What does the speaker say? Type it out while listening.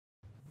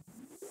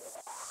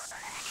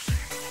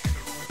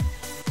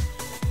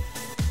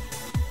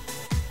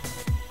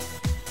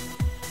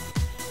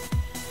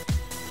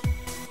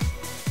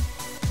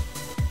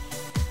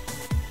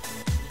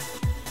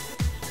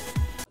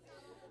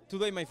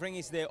Today, my friend,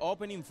 is the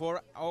opening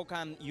for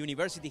Okan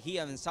University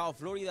here in South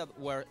Florida,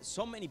 where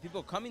so many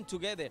people coming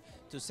together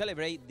to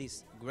celebrate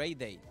this great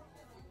day.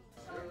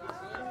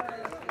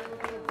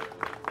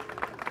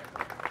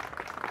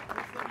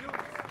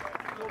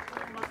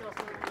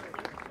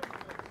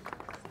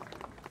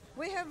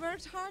 We have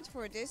worked hard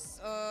for this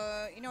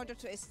in order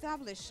to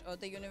establish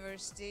the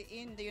university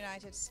in the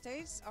United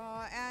States,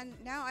 and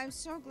now I'm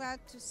so glad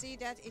to see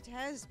that it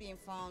has been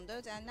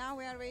founded, and now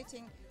we are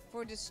waiting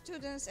for the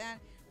students, and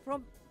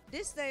from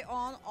this day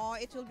on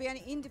it will be an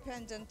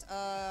independent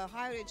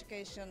higher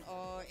education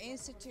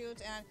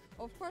institute, and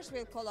of course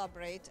we'll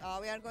collaborate.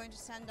 We are going to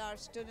send our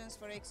students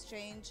for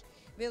exchange.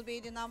 We'll be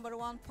the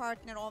 #1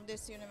 partner of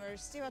this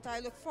university, but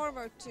I look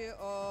forward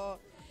to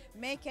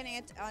making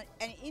it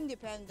an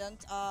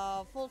independent,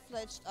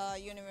 full-fledged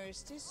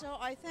university. So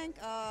I thank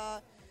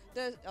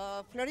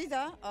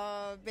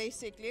Florida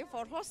basically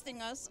for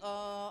hosting us.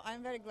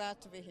 I'm very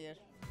glad to be here.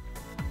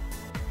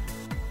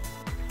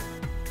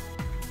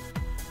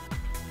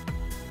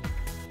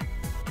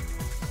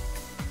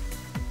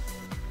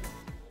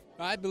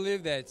 I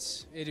believe that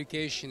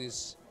education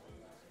is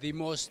the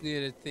most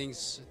needed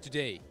things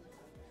today,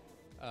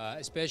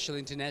 especially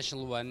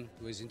international one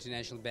with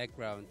international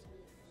background,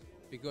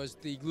 because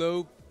the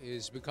globe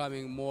is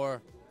becoming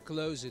more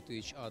closer to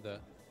each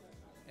other,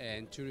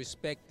 and to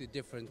respect the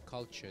different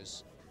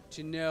cultures,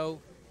 to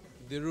know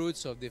the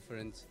roots of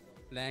different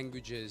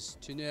languages,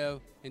 to know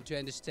and to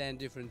understand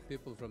different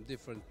people from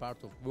different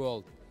parts of the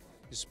world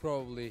is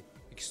probably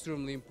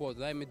extremely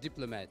important. I'm a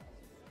diplomat,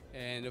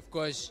 and of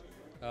course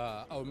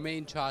our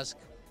main task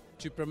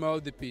to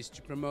promote the peace,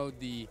 to promote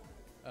the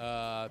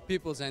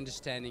people's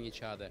understanding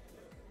each other,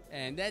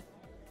 and that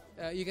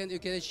you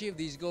can achieve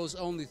these goals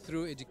only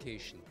through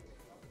education.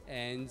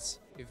 And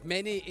if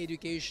many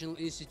educational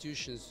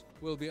institutions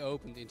will be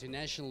opened,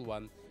 international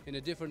one, in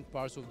the different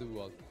parts of the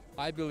world,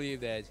 I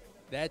believe that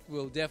that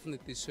will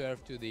definitely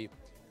serve to the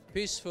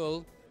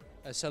peaceful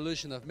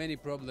solution of many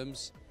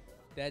problems,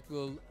 that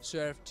will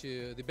serve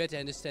to the better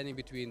understanding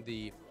between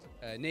the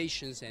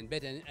nations and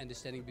better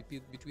understanding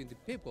between the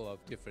people of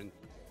different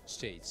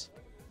states.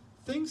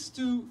 Thanks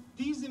to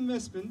these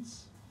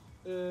investments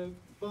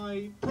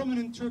by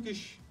prominent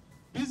Turkish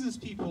business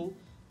people,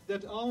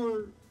 that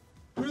our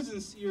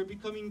presence here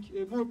becoming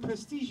more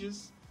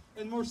prestigious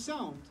and more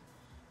sound.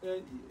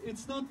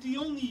 It's not the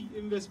only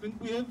investment.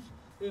 We have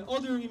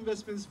other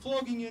investments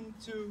flowing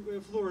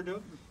into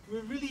Florida.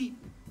 We're really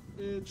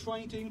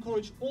trying to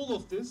encourage all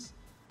of this,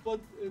 but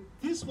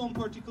this one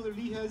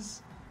particularly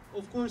has,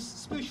 of course,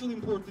 special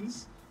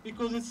importance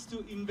because it's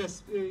to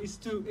invest, it's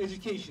to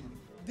education.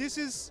 This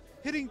is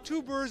hitting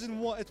two birds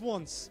at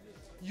once.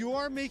 You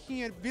are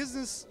making a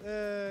business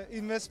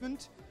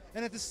investment,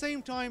 and at the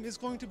same time it's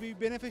going to be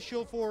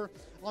beneficial for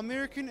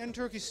American and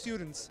Turkish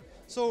students.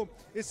 So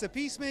it's a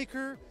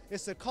peacemaker,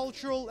 it's a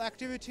cultural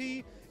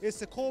activity,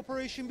 it's a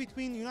cooperation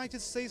between the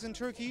United States and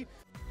Turkey.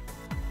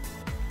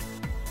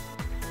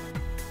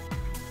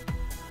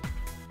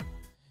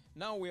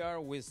 Now we are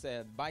with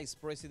Vice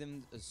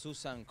President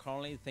Susan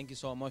Carnley. Thank you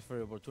so much for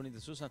the opportunity,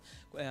 Susan.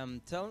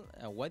 Tell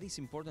what is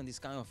important this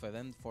kind of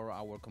event for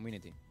our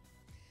community.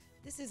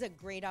 This is a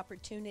great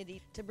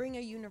opportunity to bring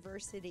a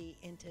university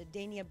into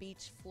Dania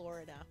Beach,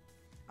 Florida.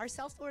 Our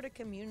South Florida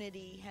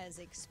community has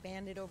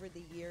expanded over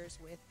the years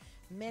with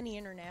many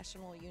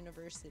international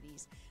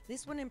universities.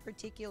 This one in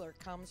particular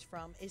comes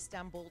from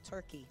Istanbul,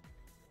 Turkey.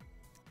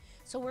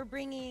 So we're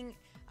bringing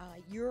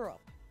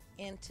Europe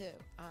into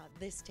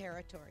this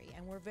territory,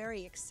 and we're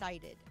very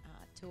excited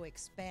to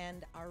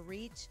expand our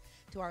reach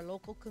to our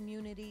local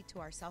community, to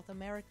our South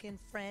American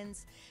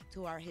friends,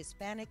 to our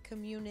Hispanic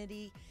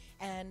community,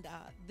 and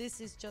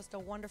this is just a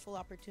wonderful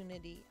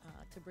opportunity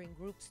to bring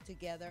groups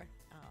together.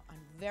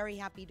 I'm very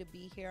happy to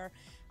be here.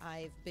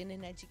 I've been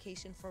in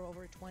education for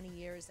over 20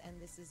 years, and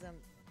this is a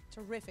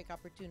terrific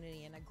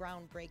opportunity and a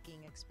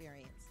groundbreaking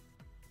experience.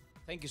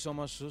 Thank you so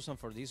much, Susan,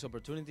 for this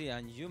opportunity,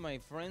 and you, my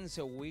friends,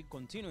 we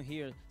continue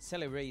here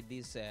celebrate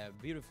this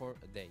beautiful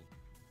day.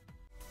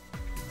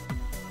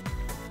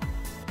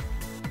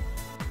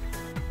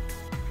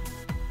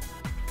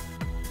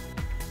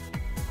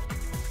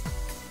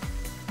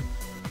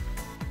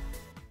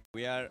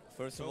 We are,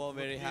 first of all,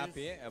 very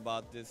happy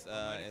about this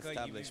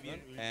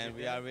establishment, and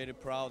we are very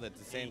proud at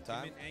the same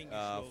time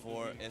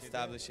for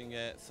establishing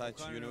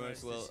such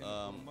university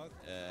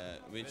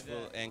which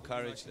will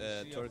encourage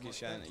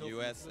Turkish and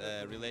U.S.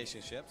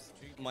 relationships.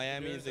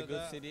 Miami is a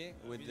good city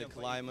with the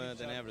climate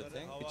and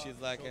everything, which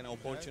is like an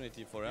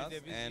opportunity for us,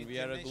 and we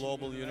are a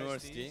global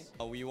university.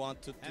 We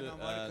wanted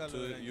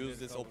to use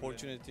this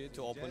opportunity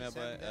to open up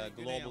a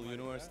global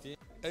university.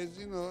 As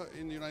you know,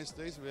 in the United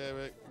States we have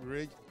a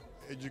great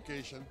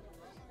education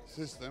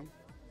system.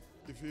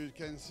 If you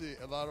can see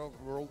a lot of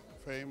world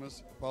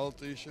famous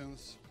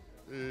politicians,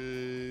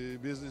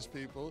 business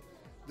people,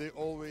 they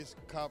always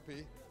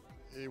copy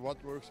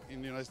what works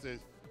in the United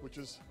States, which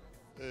is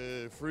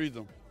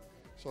freedom.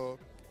 So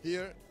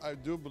here I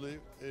do believe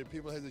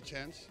people have a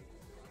chance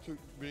to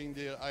bring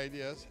their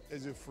ideas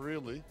as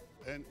freely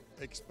and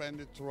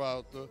expand it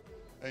throughout the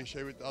and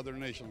share with other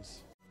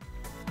nations.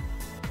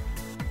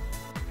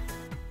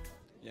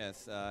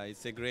 Yes,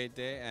 it's a great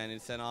day and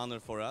it's an honor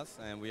for us,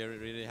 and we are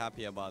really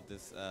happy about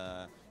this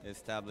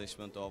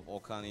establishment of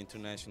Okan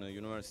International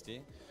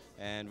University.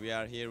 And we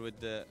are here with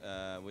the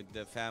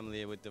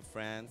family, with the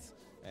friends,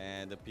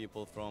 and the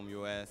people from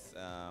U.S.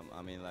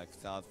 I mean, like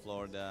South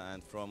Florida,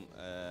 and from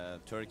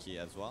Turkey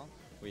as well.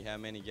 We have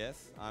many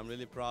guests. I'm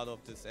really proud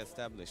of this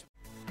establishment.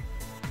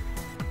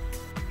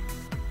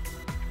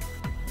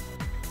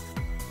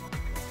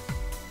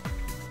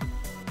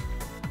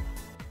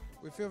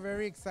 We feel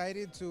very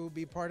excited to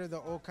be part of the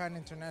Okan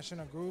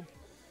International Group.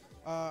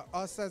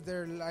 Us as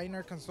their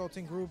liner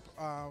consulting group,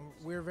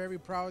 we're very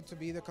proud to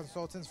be the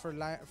consultants for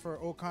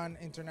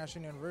Okan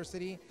International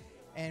University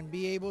and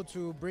be able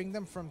to bring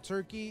them from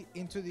Turkey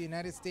into the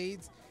United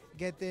States,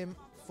 get them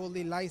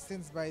fully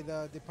licensed by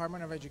the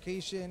Department of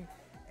Education,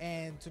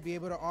 and to be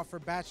able to offer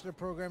bachelor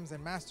programs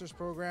and master's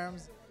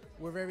programs.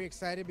 We're very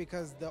excited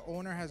because the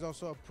owner has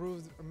also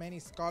approved many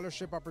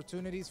scholarship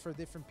opportunities for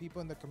different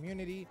people in the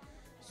community.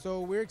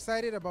 So we're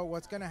excited about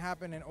what's going to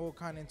happen in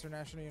Okan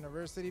International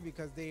University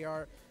because they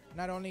are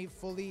not only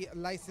fully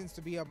licensed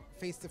to be a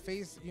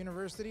face-to-face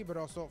university, but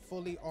also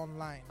fully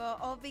online. Well,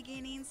 all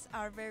beginnings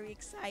are very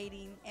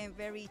exciting and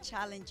very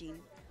challenging,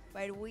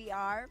 but we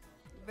are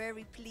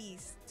very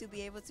pleased to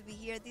be able to be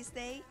here this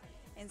day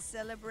and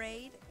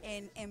celebrate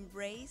and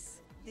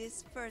embrace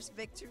this first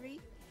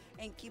victory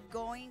and keep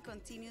going,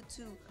 continue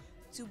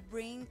to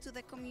bring to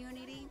the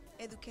community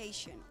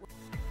education.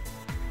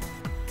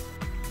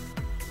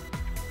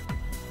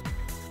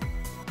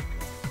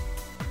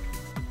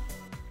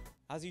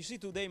 As you see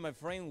today, my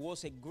friend,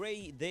 was a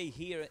great day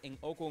here in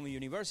Okan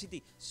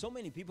University. So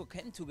many people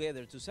came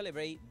together to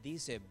celebrate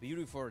this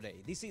beautiful day.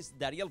 This is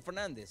Dariel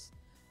Fernandez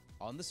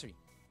on the street.